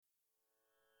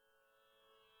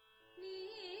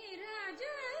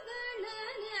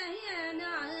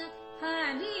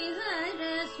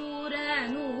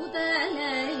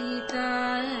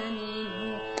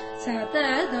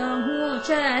तदमु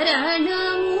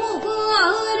चरणमु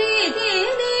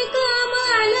कोरिदिनि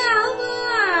कमलवादयुगमु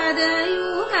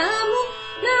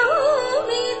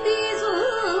नौमिति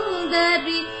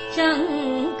Sundari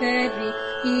शङ्करि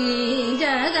E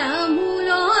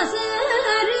जगमुलो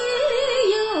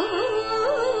सरियु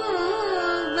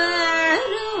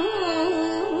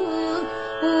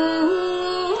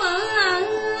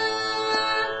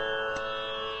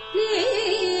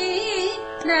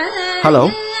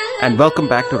Hello, and welcome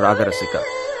back to Raga Rasika.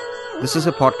 This is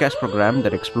a podcast program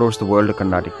that explores the world of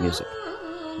Carnatic music.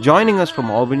 Joining us from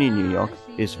Albany, New York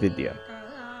is Vidya.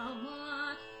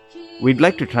 We'd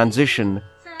like to transition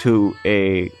to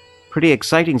a pretty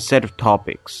exciting set of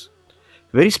topics.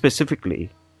 Very specifically,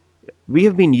 we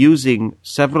have been using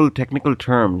several technical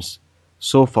terms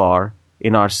so far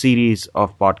in our series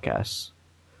of podcasts.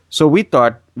 So we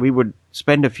thought we would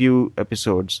spend a few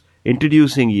episodes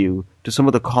introducing you to some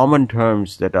of the common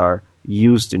terms that are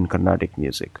used in Carnatic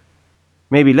music.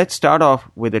 Maybe let's start off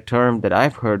with a term that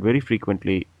I've heard very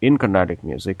frequently in Carnatic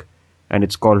music, and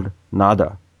it's called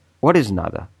Naada. What is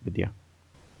Naada, Vidya?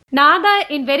 Naada,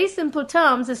 in very simple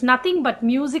terms, is nothing but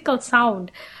musical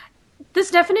sound. This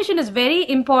definition is very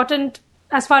important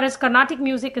as far as Carnatic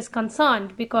music is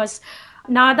concerned because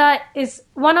Naada is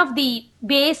one of the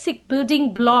basic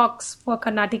building blocks for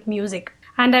Carnatic music.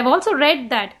 And I've also read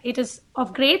that it is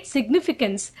of great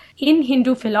significance in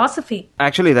Hindu philosophy.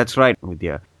 Actually, that's right,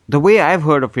 Vidya. The way I've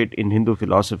heard of it in Hindu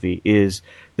philosophy is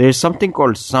there's something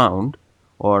called sound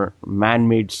or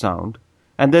man-made sound.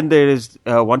 And then there is,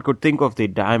 one could think of the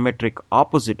diametric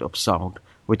opposite of sound,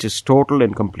 which is total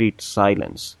and complete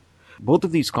silence. Both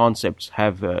of these concepts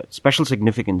have special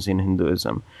significance in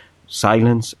Hinduism,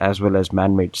 silence as well as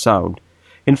man-made sound.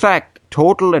 In fact,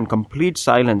 total and complete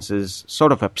silence is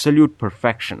sort of absolute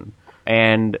perfection.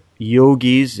 And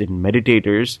yogis and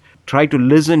meditators try to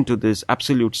listen to this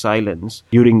absolute silence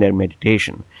during their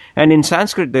meditation. And in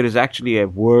Sanskrit, there is actually a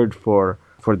word for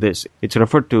this. It's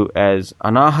referred to as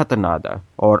anahata nada,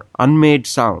 or unmade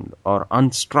sound, or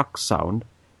unstruck sound.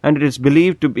 And it is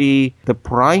believed to be the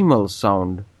primal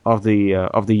sound of the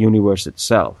universe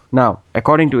itself. Now,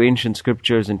 according to ancient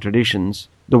scriptures and traditions,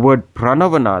 the word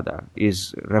pranavanada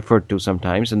is referred to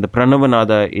sometimes, and the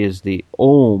pranavanada is the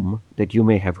om that you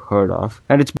may have heard of,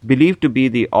 and it's believed to be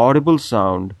the audible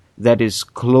sound that is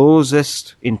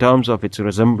closest in terms of its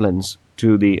resemblance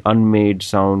to the unmade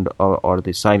sound or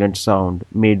the silent sound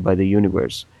made by the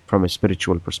universe from a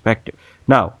spiritual perspective.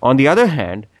 Now, on the other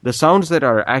hand, the sounds that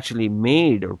are actually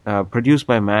made or produced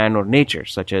by man or nature,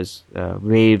 such as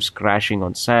waves crashing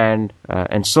on sand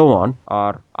and so on,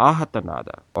 are ahata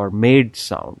nada, or made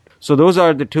sound. So those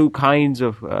are the two kinds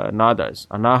of nadas,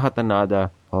 anahata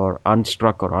nada, or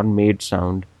unstruck or unmade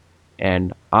sound,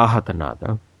 and ahata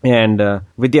nada. And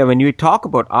Vidya, when you talk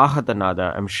about ahata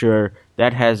nada, I'm sure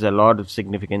that has a lot of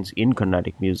significance in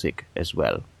Carnatic music as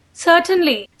well.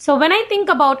 Certainly. So when I think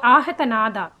about Ahata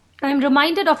Naada, I'm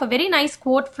reminded of a very nice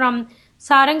quote from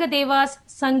Sarangadeva's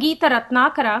Sangeeta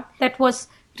Ratnakara that was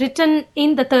written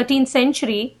in the 13th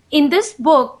century. In this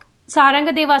book,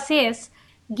 Sarangadeva says,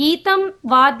 Geetam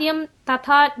Vadyam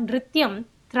Tatha Nrityam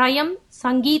Trayam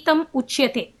Sangeetam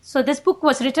Uchyate. So this book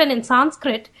was written in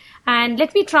Sanskrit, and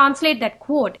let me translate that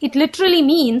quote. It literally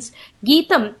means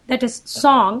Geetam, that is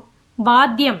song,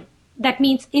 Vadyam, that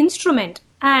means instrument,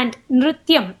 and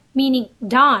Nrityam, meaning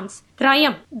dance,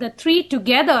 Trayam, the three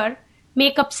together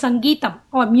make up Sangeetam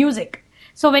or music.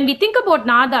 So when we think about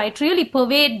Nada, it really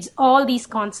pervades all these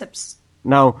concepts.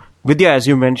 Now, Vidya, as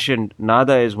you mentioned,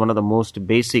 Nada is one of the most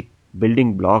basic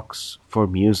building blocks for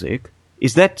music.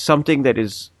 Is that something that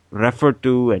is referred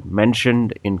to and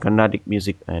mentioned in Carnatic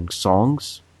music and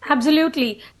songs?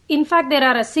 Absolutely. In fact, there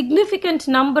are a significant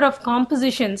number of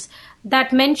compositions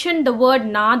that mention the word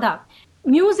Nada.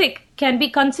 Music can be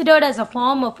considered as a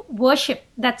form of worship.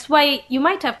 That's why you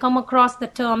might have come across the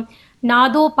term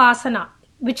Nadopasana,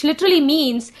 which literally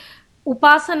means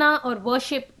upasana or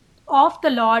worship of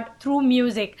the Lord through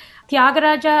music.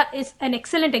 Thygaraja is an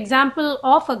excellent example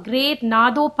of a great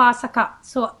Nadopasaka.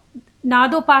 So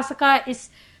Nadopasaka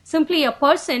is simply a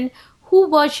person who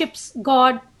worships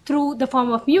God through the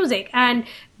form of music. And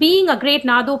being a great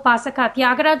Nadopasaka,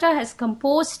 Thygaraja has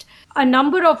composed a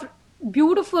number of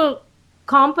beautiful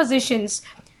compositions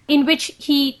in which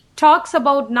he talks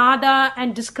about Naada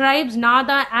and describes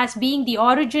Naada as being the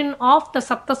origin of the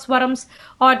Saptaswaras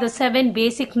or the 7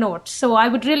 basic notes. So I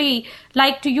would really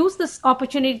like to use this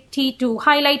opportunity to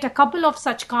highlight a couple of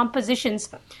such compositions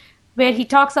where he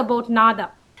talks about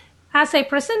Naada. As I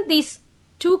present these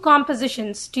 2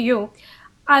 compositions to you,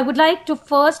 I would like to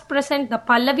first present the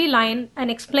Pallavi line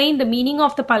and explain the meaning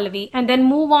of the Pallavi, and then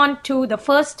move on to the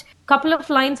first couple of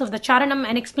lines of the charanam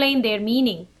and explain their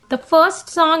meaning. The first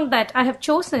song that I have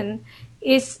chosen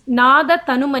is Naada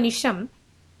Tanumanisham.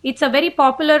 It's a very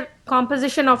popular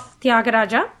composition of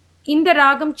Thygaraja in the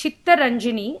ragam Chitta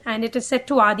Ranjini, and it is set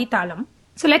to Adi Talam.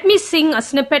 So let me sing a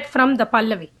snippet from the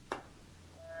Pallavi.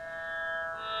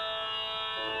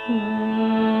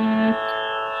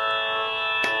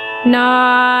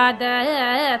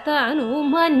 Naada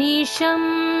Tanumanisham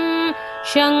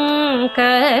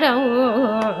Shankaram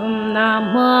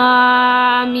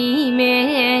Namami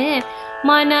Me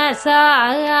Manasa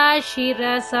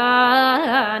Shirasa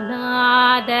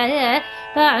Naada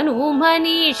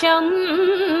Tanumanisham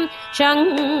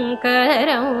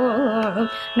Shankaram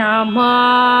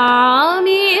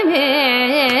Namami Me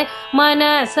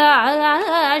Manasa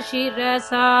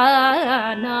Shirasa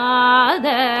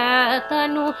Naada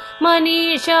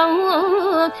Tanumanisham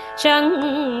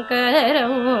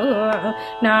Shankaram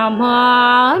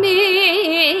Namami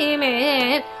Me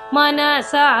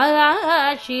Manasa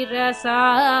Shirasa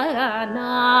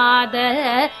Naada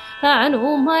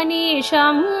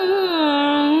Tanumanisham.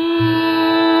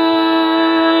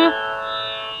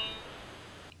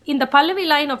 In the Pallavi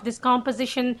line of this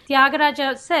composition,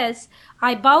 Thygaraja says,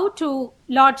 I bow to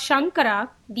Lord Shankara,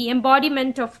 the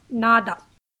embodiment of Naada.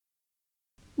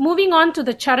 Moving on to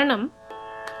the Charanam,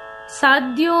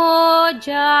 Sadhyo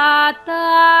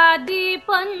Jata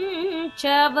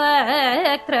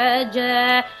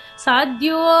Dipanchavakraja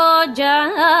Sadhyo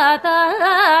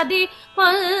Jata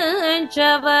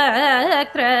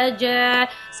Dipanchavakraja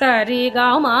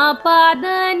Sarigama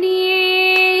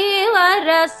Padani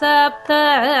Vara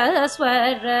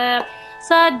Saptaswara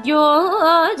Sadhyo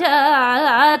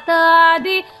Jata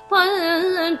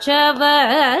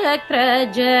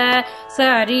Dipanchavakraja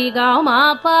Sarigama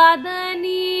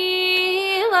Padani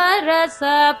Vara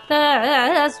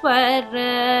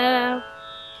Saptaswara.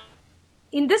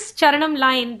 In this Charanam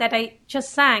line that I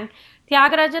just sang,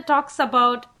 Thygaraja talks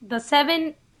about the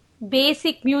 7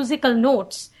 basic musical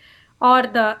notes or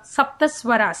the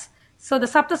Saptaswaras. So the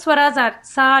Saptaswaras are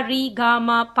Sa, Ri, Ga,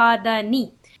 Ma, Pa, Da,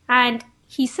 Ni. And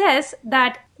he says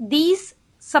that these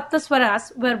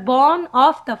Saptaswaras were born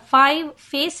of the 5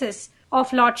 faces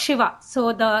of Lord Shiva.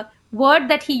 So the word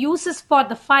that he uses for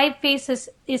the 5 faces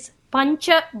is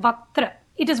Pancha Vaktra.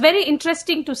 It is very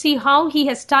interesting to see how he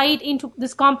has tied into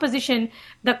this composition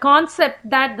the concept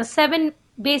that the 7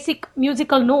 basic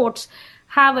musical notes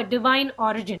have a divine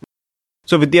origin.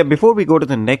 So Vidya, before we go to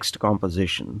the next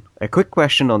composition, a quick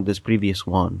question on this previous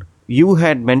one. You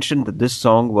had mentioned that this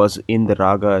song was in the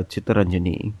raga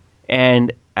Chittaranjani,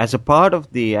 and as a part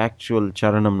of the actual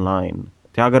Charanam line,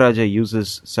 Thygaraja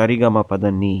uses Sarigama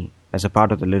Padani as a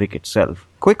part of the lyric itself.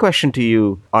 Quick question to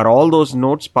you, are all those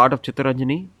notes part of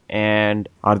Chittaranjani, and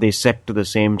are they set to the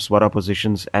same swara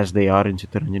positions as they are in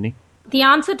Chittaranjani? The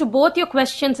answer to both your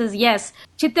questions is yes.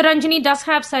 Chittaranjani does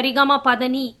have Sarigama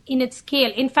Padani in its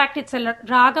scale. In fact, it's a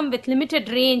ragam with limited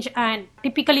range, and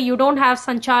typically you don't have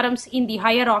sancharams in the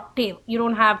higher octave. You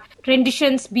don't have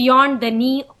renditions beyond the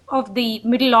knee of the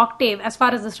middle octave as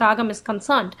far as this ragam is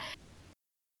concerned.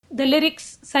 The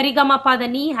lyrics Sarigama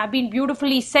Padani have been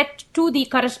beautifully set to the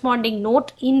corresponding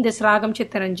note in this ragam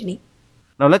Chittaranjani.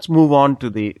 Now let's move on to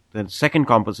the second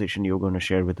composition you're going to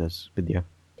share with us, Vidya.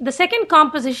 The second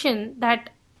composition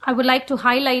that I would like to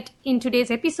highlight in today's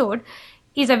episode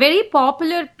is a very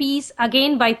popular piece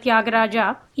again by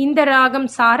Thygaraja in the ragam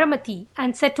Saramati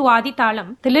and set to Adi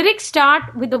Talam. The lyrics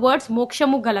start with the words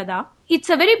Mokshamu Galada. It's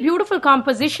a very beautiful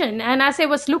composition, and as I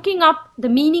was looking up the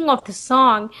meaning of the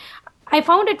song, I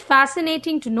found it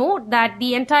fascinating to note that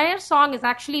the entire song is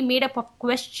actually made up of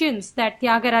questions that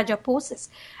Thygaraja poses.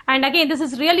 And again, this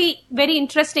is really very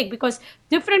interesting because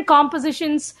different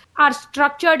compositions are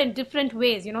structured in different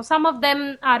ways. You know, some of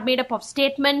them are made up of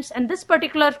statements, and this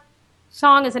particular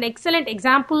song is an excellent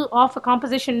example of a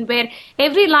composition where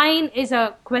every line is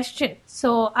a question.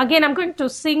 So again, I'm going to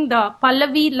sing the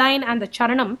Pallavi line and the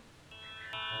Charanam.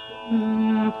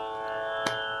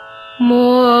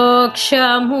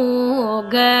 Mokshamu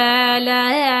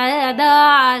galada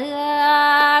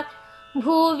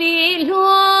bhuvilo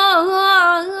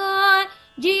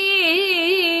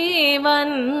jivan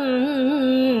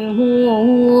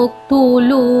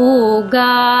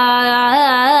muktuluga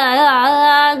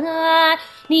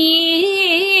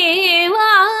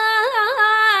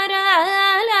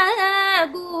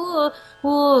nivaralagu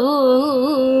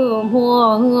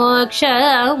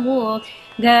mokshamu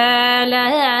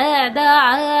Galada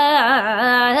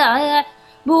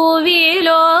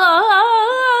bhuvilo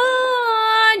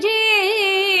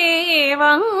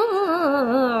jivam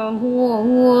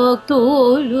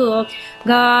muktulu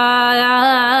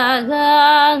gani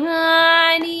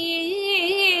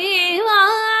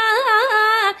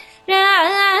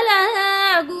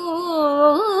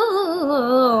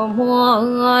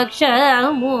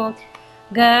ಪಾಶಮು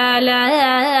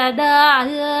ಗಲದ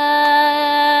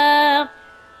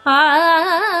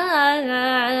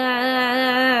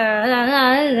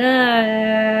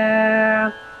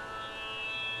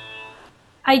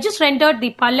I just rendered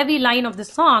the Pallavi line of the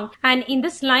song, and in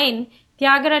this line,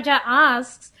 Thygaraja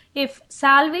asks if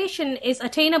salvation is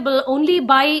attainable only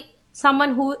by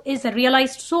someone who is a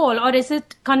realized soul, or is it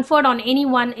conferred on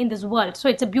anyone in this world? So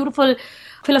it's a beautiful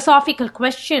philosophical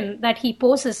question that he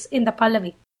poses in the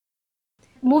Pallavi.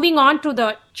 Moving on to the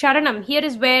Charanam, here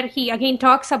is where he again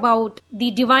talks about the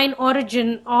divine origin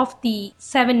of the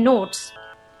 7 notes.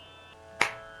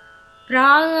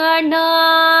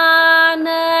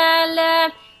 Prananala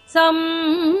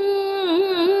samyogamu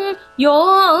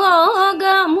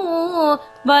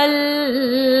valla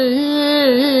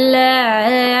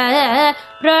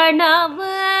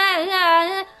pranava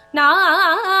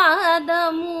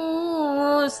nadamu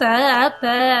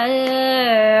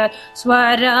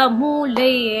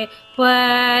saptaswaramule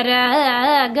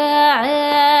paraga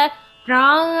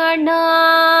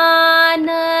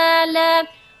prananala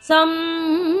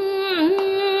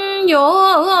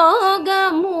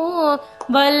samyogamu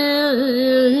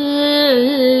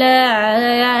valla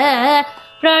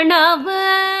pranava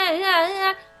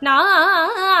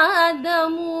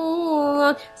nadamu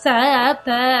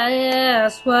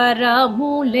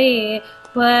saptaswaramule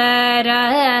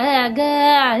paraga.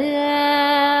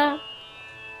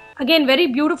 Again, very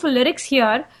beautiful lyrics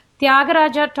here.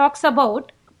 Thygaraja talks about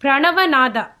Pranava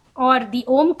Nada, or the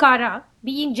Omkara,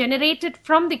 being generated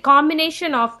from the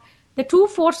combination of the 2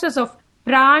 forces of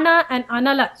Prana and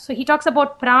Anala. So he talks about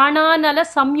Prana Anala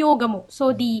Samyogamu. So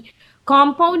the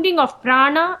compounding of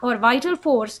Prana or vital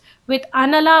force with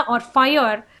Anala or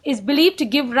fire is believed to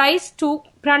give rise to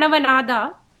Pranavanada,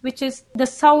 which is the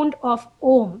sound of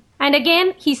Om. And again,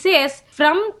 he says,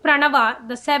 from Pranava,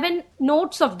 the 7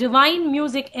 notes of divine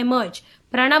music emerge.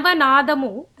 Pranava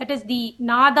Nadamu, that is the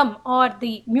Nadam or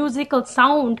the musical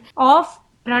sound of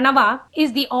Pranava, is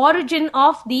the origin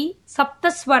of the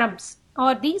Saptaswarams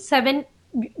or the 7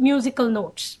 musical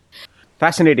notes.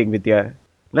 Fascinating, Vidya.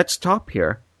 Let's stop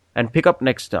here and pick up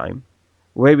next time,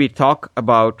 where we talk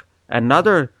about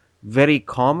another very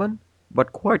common but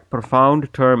quite profound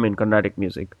term in Carnatic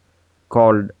music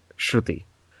called Shruti.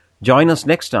 Join us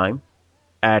next time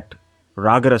at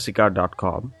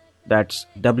ragarasika.com. That's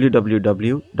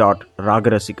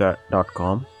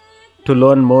www.ragarasika.com. To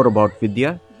learn more about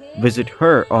Vidya, visit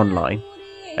her online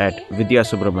at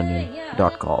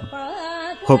vidyasubramanian.com.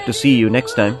 Hope to see you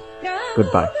next time.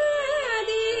 Goodbye.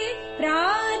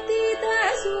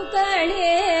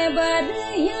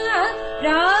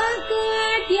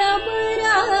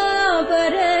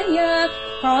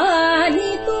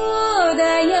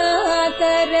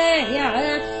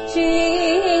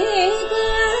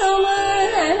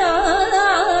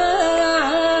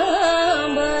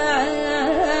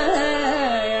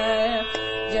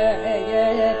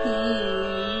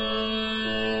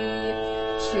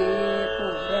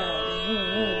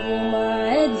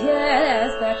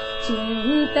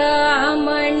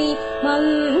 Chintamani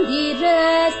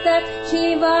मंदिरस्थ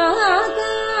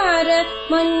शिवाकार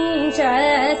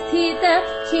मंचस्थित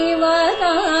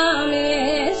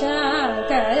शिवरामेश